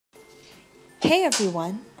Hey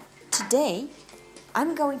everyone! Today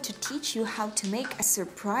I'm going to teach you how to make a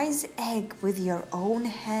surprise egg with your own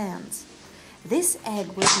hands. This egg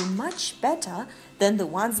will be much better than the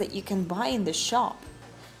ones that you can buy in the shop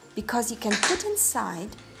because you can put inside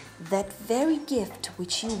that very gift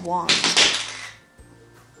which you want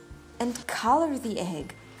and color the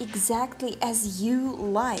egg exactly as you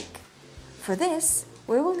like. For this,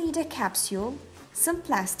 we will need a capsule, some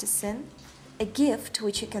plasticine, a gift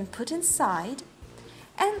which you can put inside,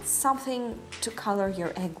 and something to color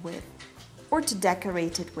your egg with or to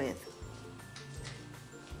decorate it with.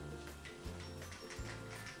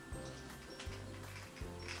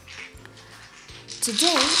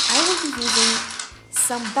 Today, I will be using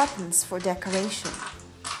some buttons for decoration.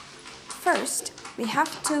 First, we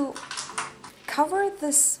have to cover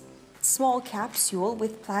this small capsule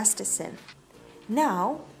with plasticine.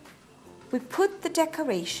 Now, we put the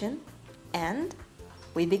decoration and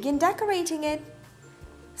we begin decorating it.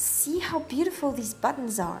 See how beautiful these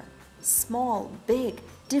buttons are. Small, big,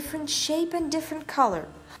 different shape and different color.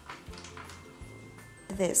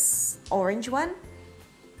 This orange one,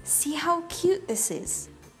 see how cute this is.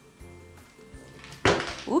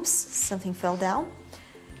 Oops, something fell down.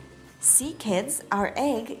 See kids, our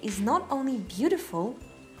egg is not only beautiful,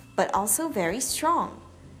 but also very strong.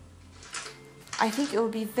 I think it will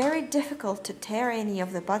be very difficult to tear any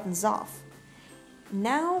of the buttons off.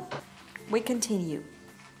 Now we continue.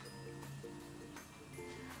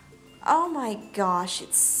 Oh my gosh,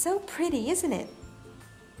 it's so pretty, isn't it?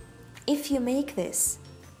 If you make this,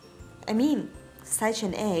 such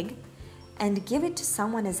an egg, and give it to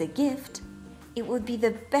someone as a gift, it would be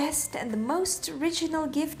the best and the most original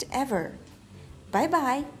gift ever.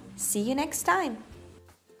 Bye-bye. See you next time.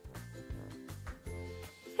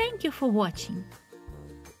 Thank you for watching.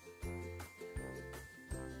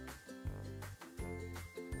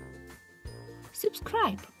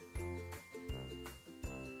 Subscribe.